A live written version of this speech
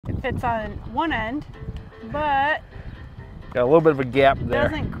It fits on one end, but got a little bit of a gap there.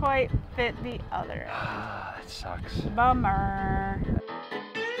 Doesn't quite fit the other end. That sucks. Bummer.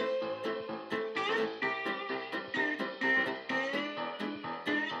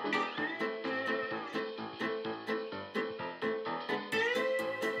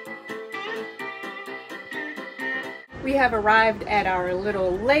 We have arrived at our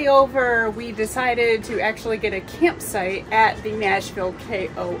little layover. We decided to actually get a campsite at the Nashville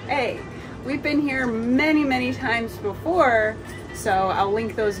KOA. We've been here many times before, so I'll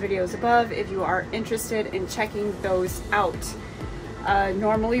link those videos above if you are interested in checking those out.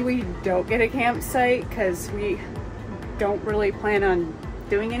 Normally we don't get a campsite because we don't really plan on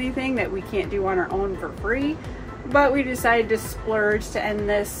doing anything that we can't do on our own for free, but we decided to splurge to end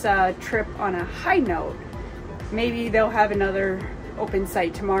this trip on a high note. Maybe they'll have another open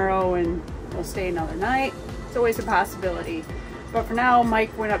site tomorrow and we'll stay another night. It's always a possibility. But for now,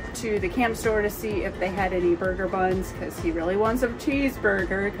 Mike went up to the camp store to see if they had any burger buns because he really wants a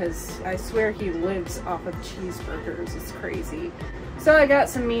cheeseburger, because I swear he lives off of cheeseburgers. It's crazy. So I got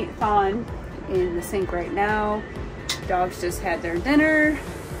some meat thawing in the sink right now. Dogs just had their dinner.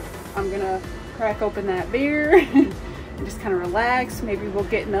 I'm gonna crack open that beer and just kind of relax. Maybe we'll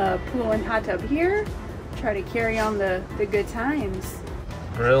get in a pool and hot tub here. Try to carry on the good times.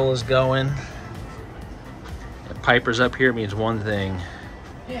 Grill is going. The Piper's up here means one thing.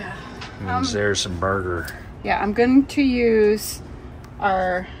 Yeah. It means there's some burger. Yeah, I'm going to use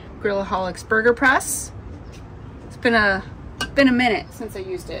our Grillaholics burger press. It's been a minute since I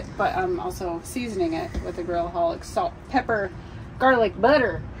used it, but I'm also seasoning it with the Grillaholics salt, pepper, garlic,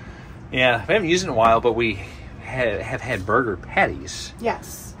 butter. Yeah, I haven't used it in a while, but we have had burger patties.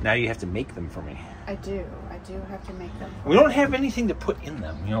 Yes. Now you have to make them for me. I do have to make them. We don't have anything to put in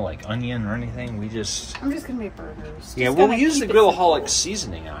them, you know, like onion or anything. I'm just gonna make burgers. Yeah, we'll use the Grillaholics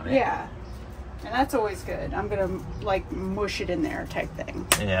seasoning on it. Yeah, and that's always good. I'm gonna like mush it in there type thing.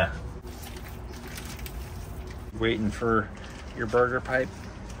 Yeah. Waiting for your burger pipe?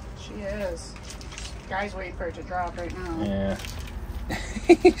 She is. Guy's waiting for it to drop right now. Yeah.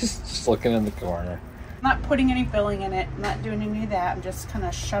 He's just looking in the corner. I'm not putting any filling in it. I'm not doing any of that. I'm just kind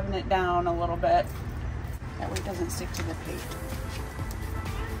of shoving it down a little bit. That way it doesn't stick to the plate.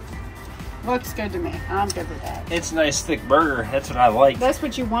 Looks good to me. I'm good with that. It's a nice thick burger. That's what I like. That's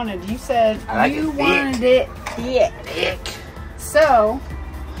what you wanted. You said you wanted it thick. So,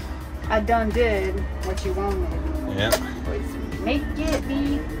 I done did what you wanted. Yep. Was make it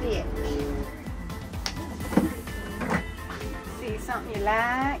be thick. See something you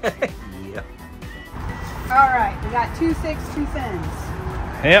like? Yep. Alright, we got 2 thick, 2 thins.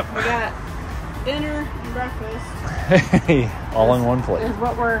 Yep. We got dinner and breakfast. All in one plate. Is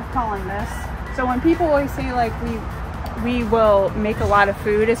what we're calling this. So when people always say like we will make a lot of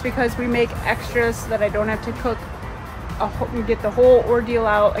food, it's because we make extras so that I don't have to cook get the whole ordeal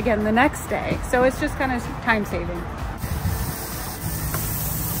out again the next day. So it's just kind of time saving.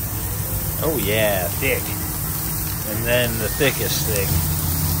 Oh yeah, thick. And then the thickest thick.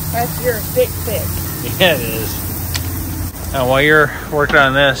 That's your thick. Yeah, it is. Now while you're working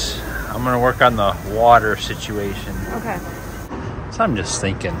on this, I'm gonna work on the water situation. Okay. So I'm just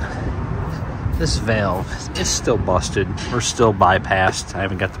thinking, this valve is still busted. We're still bypassed. I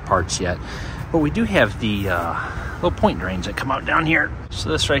haven't got the parts yet. But we do have the low point drains that come out down here. So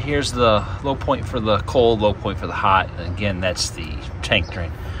this right here is the low point for the cold, low point for the hot. And again, that's the tank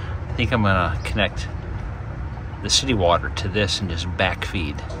drain. I think I'm gonna connect the city water to this and just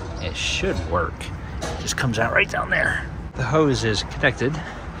backfeed. It should work. It just comes out right down there. The hose is connected.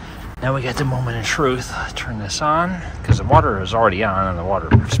 Now we got the moment of truth. Turn this on, because the water is already on the water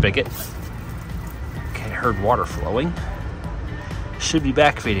spigot. Okay, I heard water flowing. Should be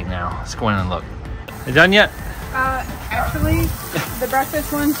backfeeding now. Let's go in and look. You done yet? Actually, the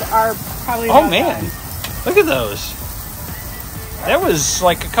breakfast ones are probably Oh man, look at those. That was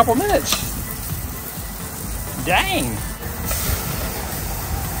like a couple minutes. Dang.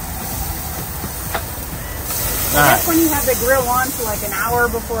 That's when you had the grill on for like an hour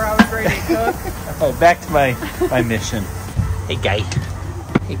before I was ready to cook. Oh, back to my mission. Hey guy.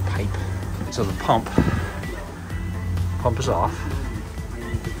 Hey pipe. So the pump is off.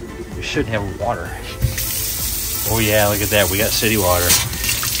 We should have water. Oh yeah, look at that. We got city water.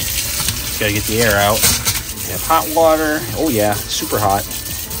 Just gotta get the air out. We have hot water. Oh yeah, super hot.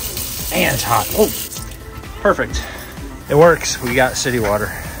 And it's hot. Oh, perfect. It works. We got city water.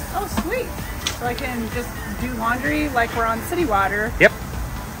 Oh sweet. So I can just do laundry like we're on city water. Yep.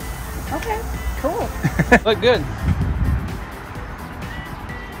 Okay, cool. Look good.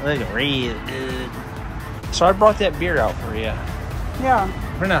 Look real good. So I brought that beer out for you. Yeah.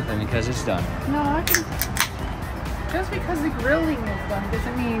 for nothing because it's done. No, I can... Just because the grilling is done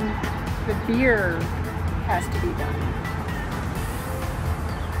doesn't mean the beer has to be done.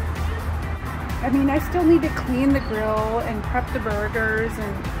 I mean, I still need to clean the grill and prep the burgers,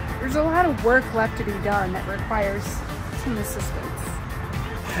 and there's a lot of work left to be done that requires some assistance.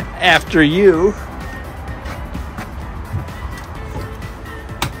 After you.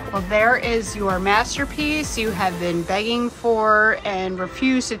 Well, there is your masterpiece you have been begging for and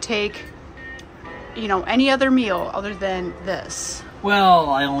refuse to take, you know, any other meal other than this. Well,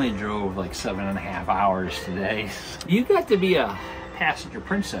 I only drove like 7.5 hours today. You got to be a passenger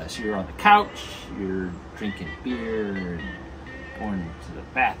princess. You're on the couch, you're drinking beer, and going to the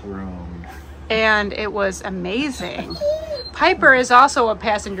bathroom. And it was amazing. Piper is also a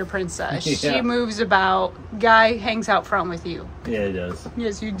passenger princess. Yeah. She moves about. Guy hangs out front with you. Yeah, it does.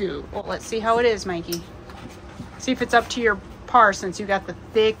 Yes, you do. Well, let's see how it is, Mikey. See if it's up to your par since you got the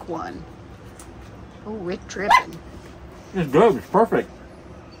thick one. Oh, it's dripping. It's good. It's perfect.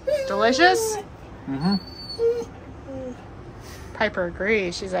 Delicious? Mm-hmm. Piper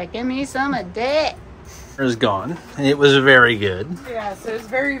agrees. She's like, give me some of that. It was gone. It was very good. Yeah, so it's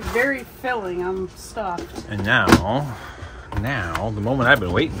very, very filling. I'm stuffed. And now, the moment I've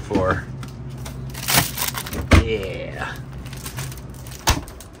been waiting for. Yeah.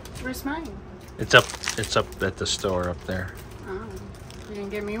 Where's mine? It's up at the store up there. Oh, you didn't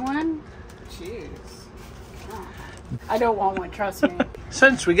give me one? Jeez. Oh. I don't want one, trust me.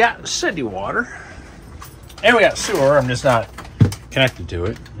 Since we got city water, and we got sewer, I'm just not connected to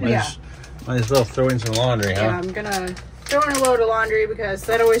it. Might as well throw in some laundry, huh? Yeah, I'm gonna throw in a load of laundry because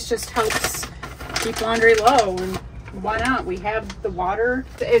that always just helps keep laundry low. And why not? We have the water.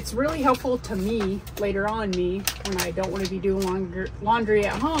 It's really helpful to me later on, when I don't want to be doing laundry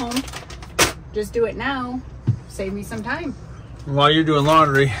at home. Just do it now. Save me some time. While you're doing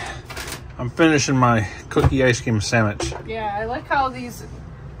laundry, I'm finishing my cookie ice cream sandwich. Yeah, I like how these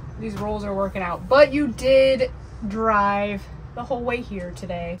rolls are working out. But you did drive the whole way here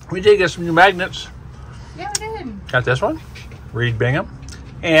today. We did get some new magnets. Yeah, we did. Got this one, Reed Bingham,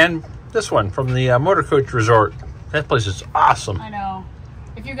 and this one from the Motor Coach Resort. That place is awesome. I know.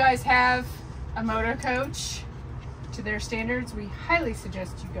 If you guys have a motor coach to their standards, we highly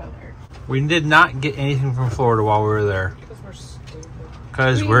suggest you go there. We did not get anything from Florida while we were there. Because we're stupid.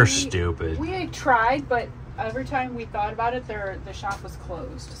 Because we're stupid. We had tried, but every time we thought about it, the shop was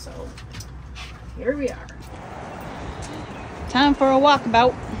closed. So here we are. Time for a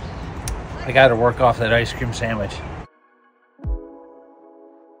walkabout. I got to work off that ice cream sandwich.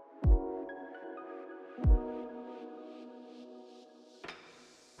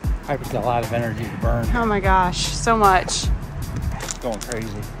 Piper's got a lot of energy to burn. Oh my gosh, so much. It's going crazy.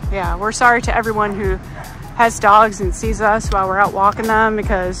 Yeah, we're sorry to everyone who has dogs and sees us while we're out walking them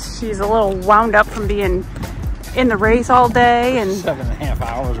because she's a little wound up from being in the race all day and 7.5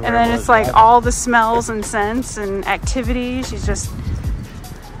 hours. And then it's like all the smells and scents and activity. She's just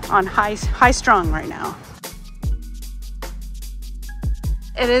on high strung right now.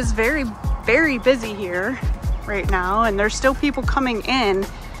 It is very, very busy here right now, and there's still people coming in,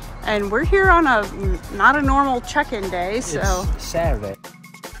 and we're here on not a normal check-in day, so it's Saturday.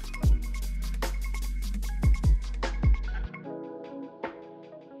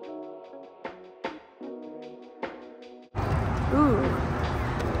 Ooh,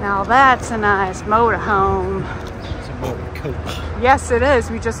 now that's a nice motorhome. It's a motor coach. Yes, it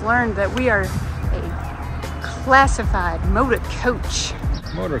is. We just learned that we are a classified motor coach.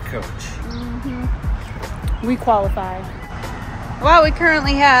 Motor coach. Mm-hmm. We qualify. Well, we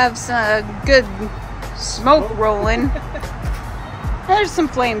currently have some good smoke rolling. There's some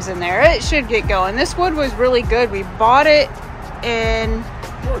flames in there. It should get going. This wood was really good. We bought it in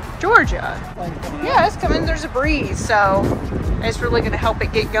Georgia. Yeah, it's coming. There's a breeze, so it's really going to help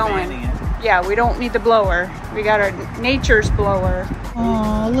it get going. Yeah, we don't need the blower. We got our nature's blower.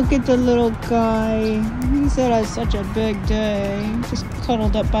 Oh, look at the little guy. He said had such a big day. Just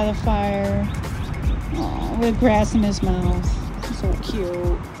cuddled up by the fire. Oh, with grass in his mouth. So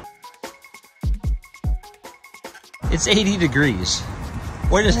cute. It's 80 degrees.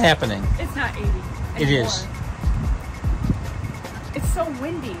 What is happening? It's not 80 anymore. It is. It's so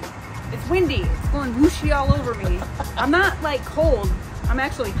windy. It's windy. It's going whooshy all over me. I'm not like cold. I'm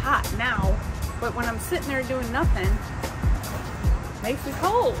actually hot now. But when I'm sitting there doing nothing, it makes me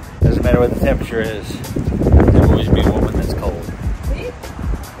cold. Doesn't matter what the temperature is. There'll always be a woman that's cold. See?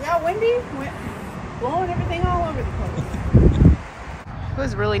 Yeah, windy. Blowing everything all over the place. It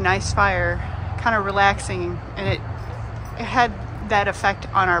was a really nice fire. Kind of relaxing. And it had that effect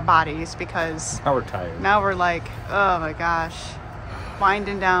on our bodies because Now we're tired. now we're like, oh my gosh.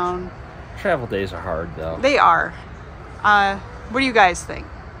 winding down. Travel days are hard though. They are. What do you guys think?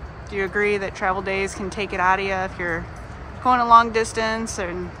 Do you agree that travel days can take it out of you if you're going a long distance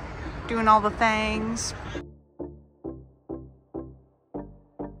and doing all the things?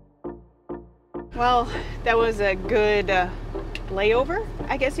 Well, that was a good layover,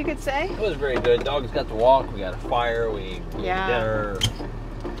 I guess you could say. It was very good. Dogs got to walk. We got a fire. We ate dinner.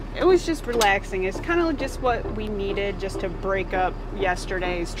 It was just relaxing. It's kind of just what we needed just to break up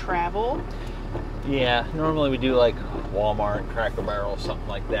yesterday's travel. Yeah, normally we do like Walmart, Cracker Barrel, something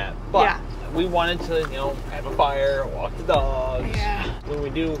like that. But we wanted to, you know, have a fire, walk the dogs. Yeah. When we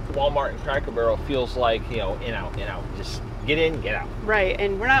do Walmart and Cracker Barrel, it feels like, you know, in, out, in, out. Just get in, get out. Right,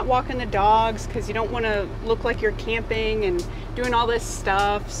 and we're not walking the dogs because you don't want to look like you're camping and doing all this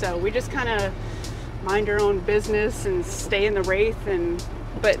stuff. So we just kind of mind our own business and stay in the Wraith.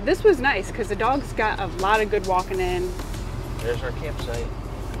 But this was nice because the dogs got a lot of good walking in. There's our campsite,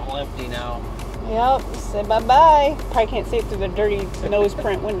 all empty now. Yep, say bye-bye. Probably can't see it through the dirty nose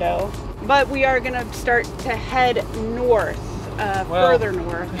print window. But we are going to start to head north, further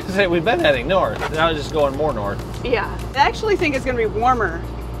north. We've been heading north. Now it's just going more north. Yeah. I actually think it's going to be warmer.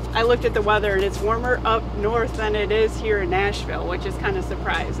 I looked at the weather and it's warmer up north than it is here in Nashville, which is kind of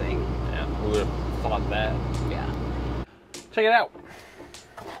surprising. Yeah, we would have thought that. Yeah. Check it out.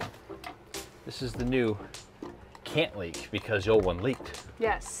 This is the new Kantleak because the old one leaked.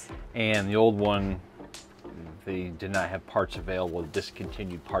 Yes. And the old one, they did not have parts available,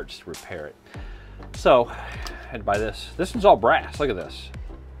 discontinued parts to repair it. So I had to buy this. This one's all brass. Look at this.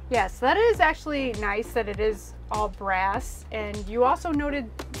 Yes, that is actually nice that it is all brass. And you also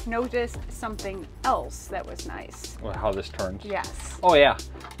noticed something else that was nice. Well, how this turns? Yes. Oh yeah,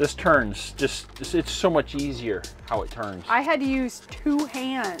 this turns it's so much easier how it turns. I had to use 2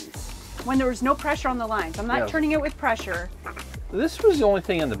 hands when there was no pressure on the lines. I'm not turning it with pressure. This was the only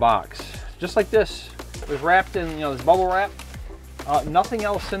thing in the box, just like this. It was wrapped in, you know, this bubble wrap. Nothing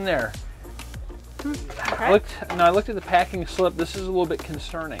else in there. Okay. I looked at the packing slip. This is a little bit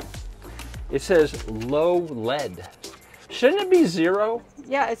concerning. It says low lead. Shouldn't it be 0?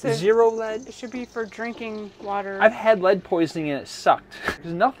 Yeah, it's 0 lead. It should be for drinking water. I've had lead poisoning and it sucked.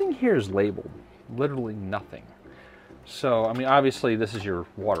 Because nothing here is labeled. Literally nothing. So, I mean, obviously this is your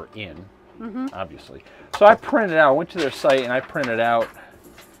water in. Obviously. So I printed out, I went to their site and I printed out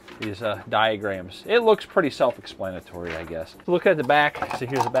these diagrams. It looks pretty self-explanatory, I guess. Look at the back. So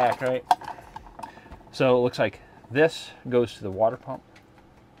here's the back, right? So it looks like this goes to the water pump.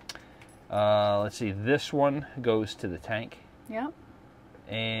 Let's see, this one goes to the tank. Yep.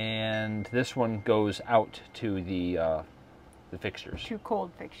 And this one goes out to the fixtures. 2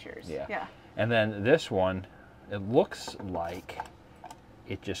 cold fixtures. Yeah. And then this one, it looks like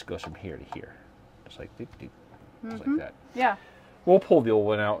it just goes from here to here. Just like doop, doop, just like that. Yeah. We'll pull the old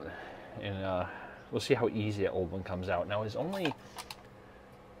one out and we'll see how easy that old one comes out. Now it's only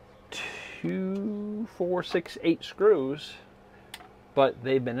 2, 4, 6, 8 screws, but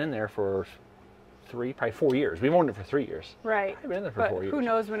they've been in there for 3, probably 4 years. We've owned it for 3 years. Right. They've been in there for 4 years. Who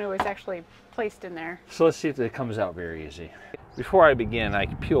knows when it was actually placed in there. So let's see if it comes out very easy. Before I begin, I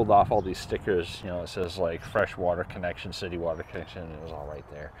peeled off all these stickers. You know, it says like fresh water connection, city water connection, and it was all right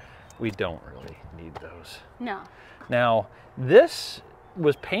there. We don't really need those. No. Now, this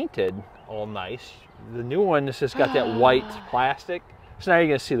was painted all nice. The new one, this has got that white plastic. So now you're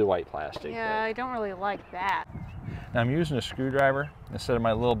gonna see the white plastic. Yeah, I don't really like that. Now I'm using a screwdriver instead of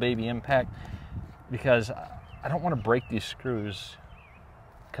my little baby impact because I don't want to break these screws,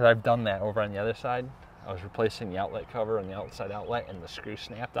 because I've done that over on the other side. I was replacing the outlet cover and the outside outlet and the screw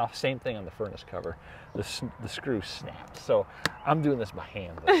snapped off. Same thing on the furnace cover. The screw snapped. So I'm doing this by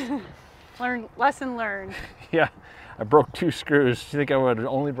hand this time. Lesson learned. Yeah, I broke 2 screws. You think I would have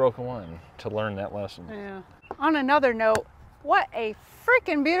only broken 1 to learn that lesson? Yeah. On another note, what a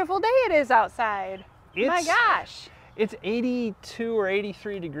freaking beautiful day it is outside. My gosh. It's 82 or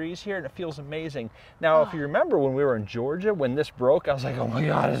 83 degrees here and it feels amazing. Now, if you remember when we were in Georgia, when this broke, I was like, oh my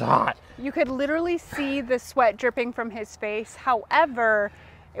God, it's hot. You could literally see the sweat dripping from his face. However,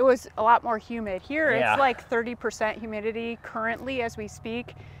 it was a lot more humid. Here, it's like 30% humidity currently as we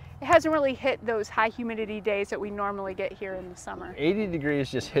speak. It hasn't really hit those high humidity days that we normally get here in the summer. 80 degrees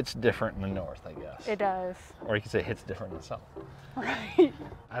just hits different in the north, I guess. It does. Or you could say it hits different in the south. Right.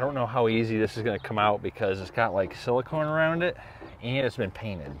 I don't know how easy this is going to come out because it's got like silicone around it and it's been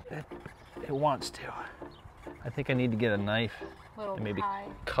painted. It wants to. I think I need to get a knife and maybe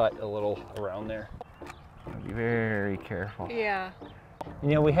cut a little around there. Be very careful. Yeah.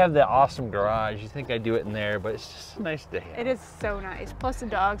 You know, we have that awesome garage. You think I'd do it in there, but it's just a nice day. It is so nice. Plus the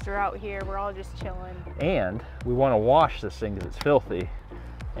dogs are out here. We're all just chilling. And we want to wash this thing because it's filthy.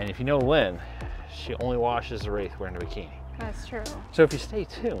 And if you know Lynn, she only washes the wraith wearing a bikini. That's true. So if you stay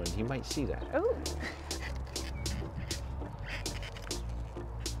tuned, you might see that. Ooh.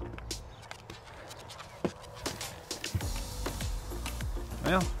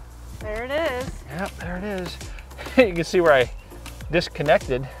 Well, there it is. Yep, there it is. You can see where I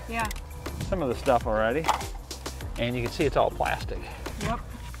disconnected some of the stuff already. And you can see it's all plastic. Yep.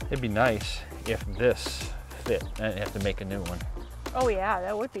 It'd be nice if this fit. I'd have to make a new one. Oh yeah,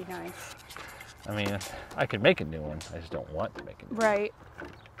 that would be nice. I mean, I could make a new one. I just don't want to make a new one. Right.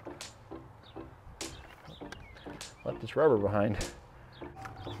 Left this rubber behind.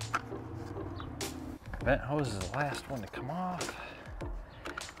 Vent hose is the last one to come off.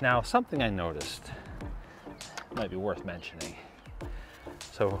 Now, something I noticed might be worth mentioning.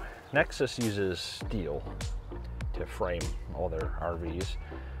 So, Nexus uses steel to frame all their RVs,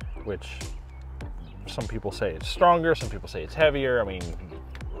 which some people say it's stronger, some people say it's heavier. I mean,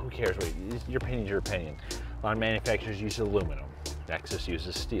 who cares? Your opinion's your opinion. A lot of manufacturers use aluminum. Nexus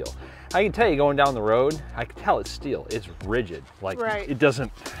uses steel. I can tell you, going down the road, I can tell it's steel. It's rigid. Like, it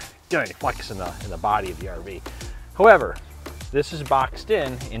doesn't get any flex in the body of the RV. However, this is boxed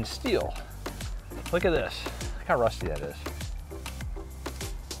in steel. Look at this. Look how rusty that is.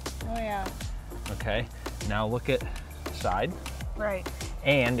 Oh yeah. Okay, now look at the side. Right.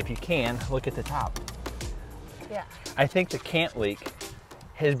 And if you can, look at the top. Yeah. I think the Kantleak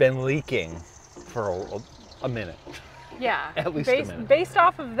has been leaking for a minute. Yeah. At least a minute. Based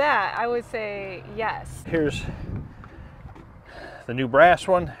off of that, I would say yes. Here's the new brass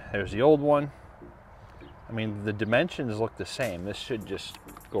one. There's the old one. I mean, the dimensions look the same. This should just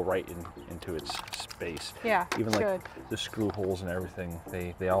go right into its space. Yeah, even like the screw holes and everything,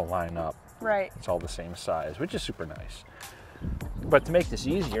 they all line up. Right. It's all the same size, which is super nice. But to make this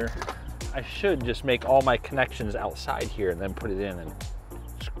easier, I should just make all my connections outside here and then put it in and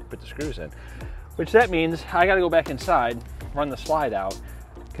put the screws in. Which that means I gotta go back inside, run the slide out,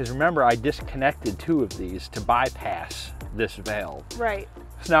 because remember I disconnected 2 of these to bypass this valve. Right.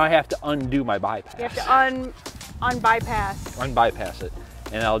 So now I have to undo my bypass. You have to unbypass. Unbypass it.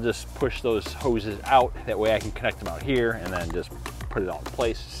 And I'll just push those hoses out. That way I can connect them out here and then just put it all in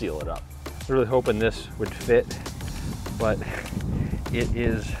place, seal it up. I was really hoping this would fit, but it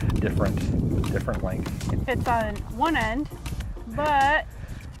is different, different length. It fits on one end, but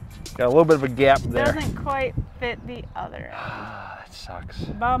got a little bit of a gap there. Doesn't quite fit the other end. That sucks.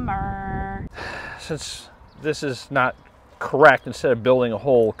 Bummer. Since this is not correct, instead of building a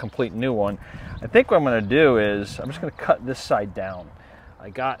whole complete new one, I think what I'm going to do is I'm just going to cut this side down. I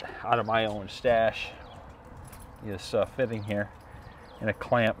got out of my own stash this fitting here and a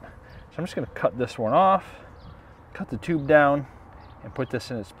clamp. So I'm just going to cut this one off, cut the tube down, and put this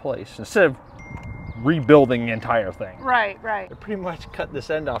in its place instead of rebuilding the entire thing. Right, right. I pretty much cut this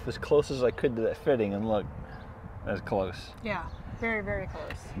end off as close as I could to that fitting, and look, that's close. Yeah, very, very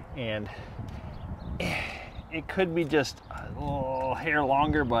close. And it could be just a little hair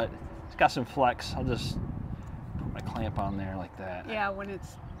longer, but it's got some flex. I'll just put my clamp on there like that. Yeah, when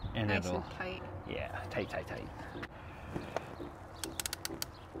it's nice and tight. Yeah, tight, tight, tight.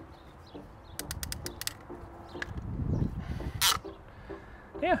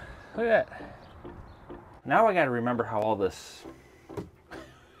 Yeah, look at that. Now I got to remember how all this...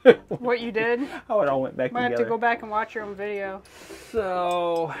 What you did? How it all went back together. Might have to go back and watch your own video.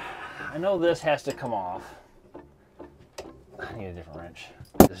 So, I know this has to come off. I need a different wrench.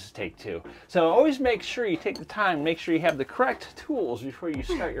 This is take 2. So always make sure you take the time, make sure you have the correct tools before you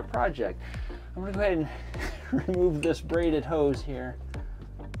start your project. I'm gonna go ahead and remove this braided hose here.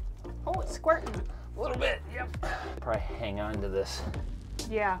 Oh, it's squirting. A little bit, yep. Probably hang on to this.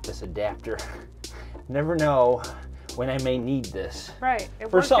 Yeah. This adapter. Never know when I may need this. Right.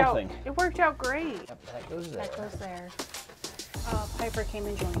 For something. It worked out great. Yep, that goes there. That goes there. Piper came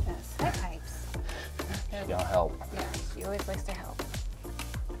and joined us. Hi, Pipes. She's gonna help. Yeah, she always likes to help.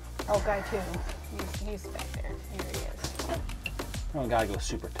 Oh, Guy too. He's back there. Here he is. Oh, gotta go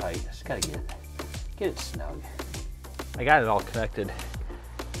super tight. Just gotta get it snug. I got it all connected.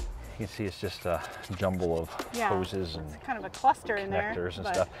 You can see it's just a jumble of hoses and it's kind of a cluster in there, connectors and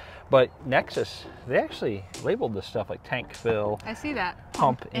stuff. But Nexus, they actually labeled this stuff like tank fill. I see that.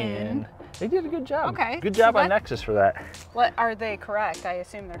 Pump in. They did a good job. Okay. Good job on Nexus for that. What are they correct? I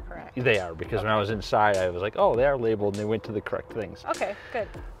assume they're correct. They are, because when I was inside, I was like, oh, they are labeled, and they went to the correct things. Okay, good.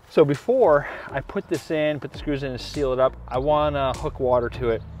 So before I put this in, put the screws in and seal it up, I want to hook water to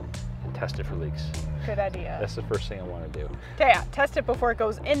it and test it for leaks. Good idea. That's the first thing I want to do. Yeah, test it before it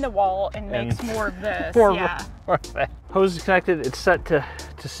goes in the wall and makes more of this. More yeah. of that. Hose is connected. It's set to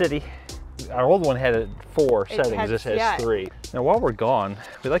city. Our old one had 4 settings. This has 3. Now while we're gone,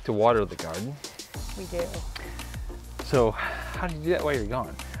 we like to water the garden. We do. So how do you do that while you're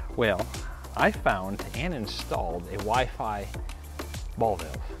gone? Well, I found and installed a Wi-Fi ball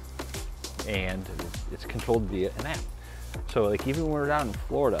valve, and it's controlled via an app. So like even when we're down in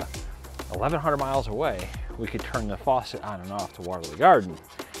Florida, 1,100 miles away, we could turn the faucet on and off to water the garden.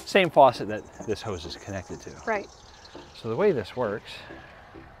 Same faucet that this hose is connected to. Right. So the way this works,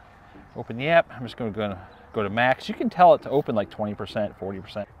 open the app. I'm just going to go to max. You can tell it to open like 20%,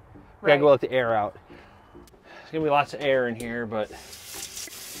 40%. We gotta go let the air out. There's gonna be lots of air in here, but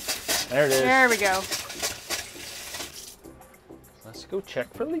there it is. There we go. Let's go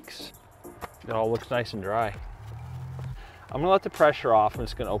check for leaks. It all looks nice and dry. I'm gonna let the pressure off. I'm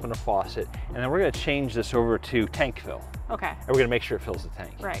just gonna open the faucet, and then we're gonna change this over to tank fill. Okay. And we're gonna make sure it fills the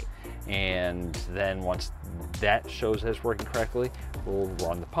tank. Right. And then once that shows that it's working correctly, we'll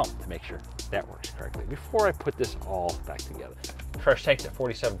run the pump to make sure that works correctly before I put this all back together. Fresh tank's at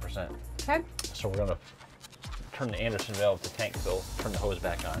 47%. Okay. So we're gonna turn the Anderson valve to tank fill, turn the hose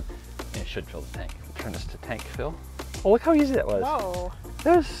back on, and it should fill the tank. We'll turn this to tank fill. Oh, look how easy that was. Whoa.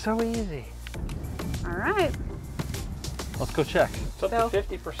 That was so easy. All right. Let's go check. It's up So, to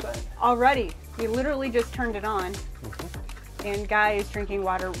 50%. Already, we literally just turned it on, and Guy is drinking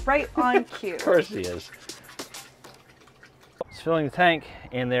water right on cue. Of course he is. It's filling the tank,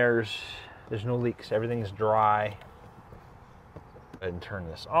 and there's no leaks. Everything's dry. Go ahead and turn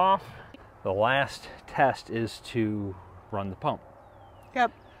this off. The last test is to run the pump.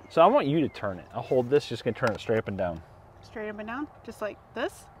 Yep. So I want you to turn it. I'll hold this, just gonna turn it straight up and down. Straight up and down, just like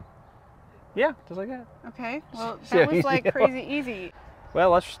this. Yeah, just like that. Okay. Well, See how that was easy like that crazy easy.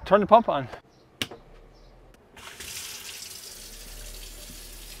 Well, let's turn the pump on.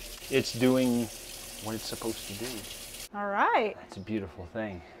 It's doing what it's supposed to do. All right. It's a beautiful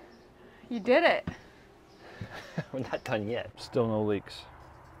thing. You did it. We're not done yet. Still no leaks.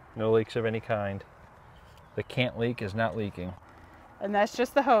 No leaks of any kind. The Kantleak is not leaking. And that's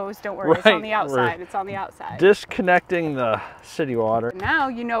just the hose. Don't worry, it's on the outside. It's on the outside. Disconnecting the city water. Now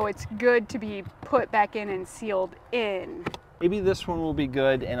you know it's good to be put back in and sealed in. Maybe this one will be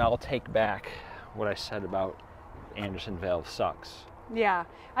good, and I'll take back what I said about Anderson valve sucks. Yeah,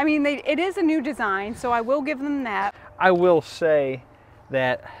 I mean, it is a new design, so I will give them that. I will say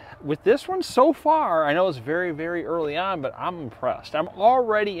that with this one so far, I know it's very, very early on, but I'm impressed. I'm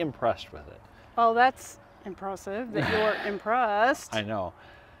already impressed with it. Well, that's impressive that you're impressed. I know.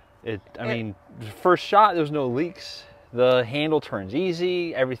 I mean, first shot, there's no leaks. The handle turns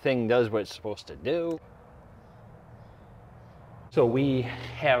easy. Everything does what it's supposed to do. So we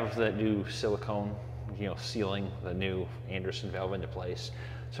have the new silicone, sealing the new Anderson valve into place.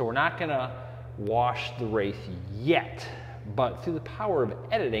 So we're not gonna wash the Wraith yet, but through the power of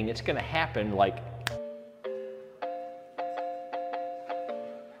editing, it's gonna happen like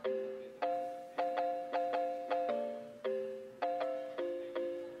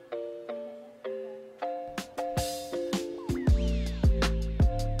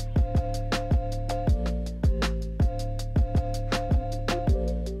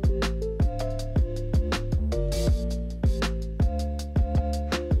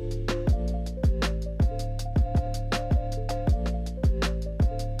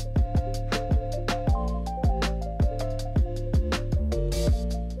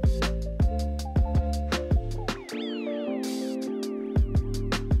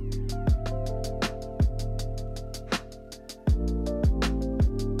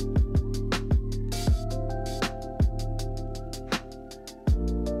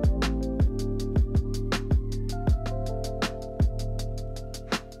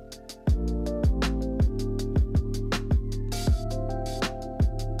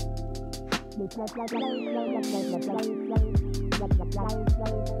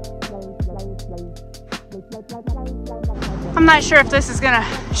I'm not sure if this is gonna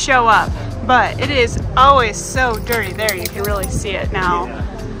show up, but it is always so dirty. There, you can really see it now.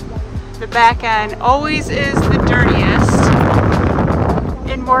 The back end always is the dirtiest,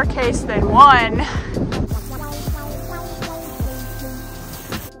 in more case than one.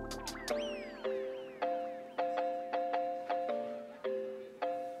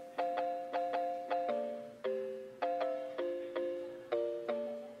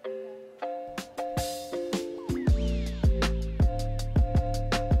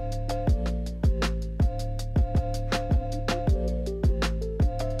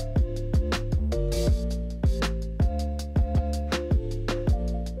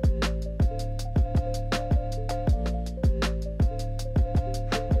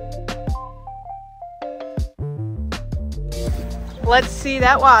 Let's see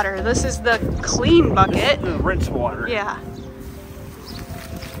that water. This is the clean bucket. The rinse water. Yeah.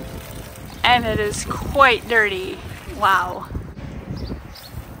 And it is quite dirty. Wow.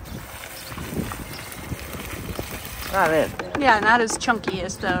 Not it, man. Yeah, not as chunky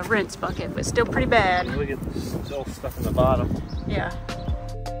as the rinse bucket, but still pretty bad. Look at the still stuff in the bottom. Yeah.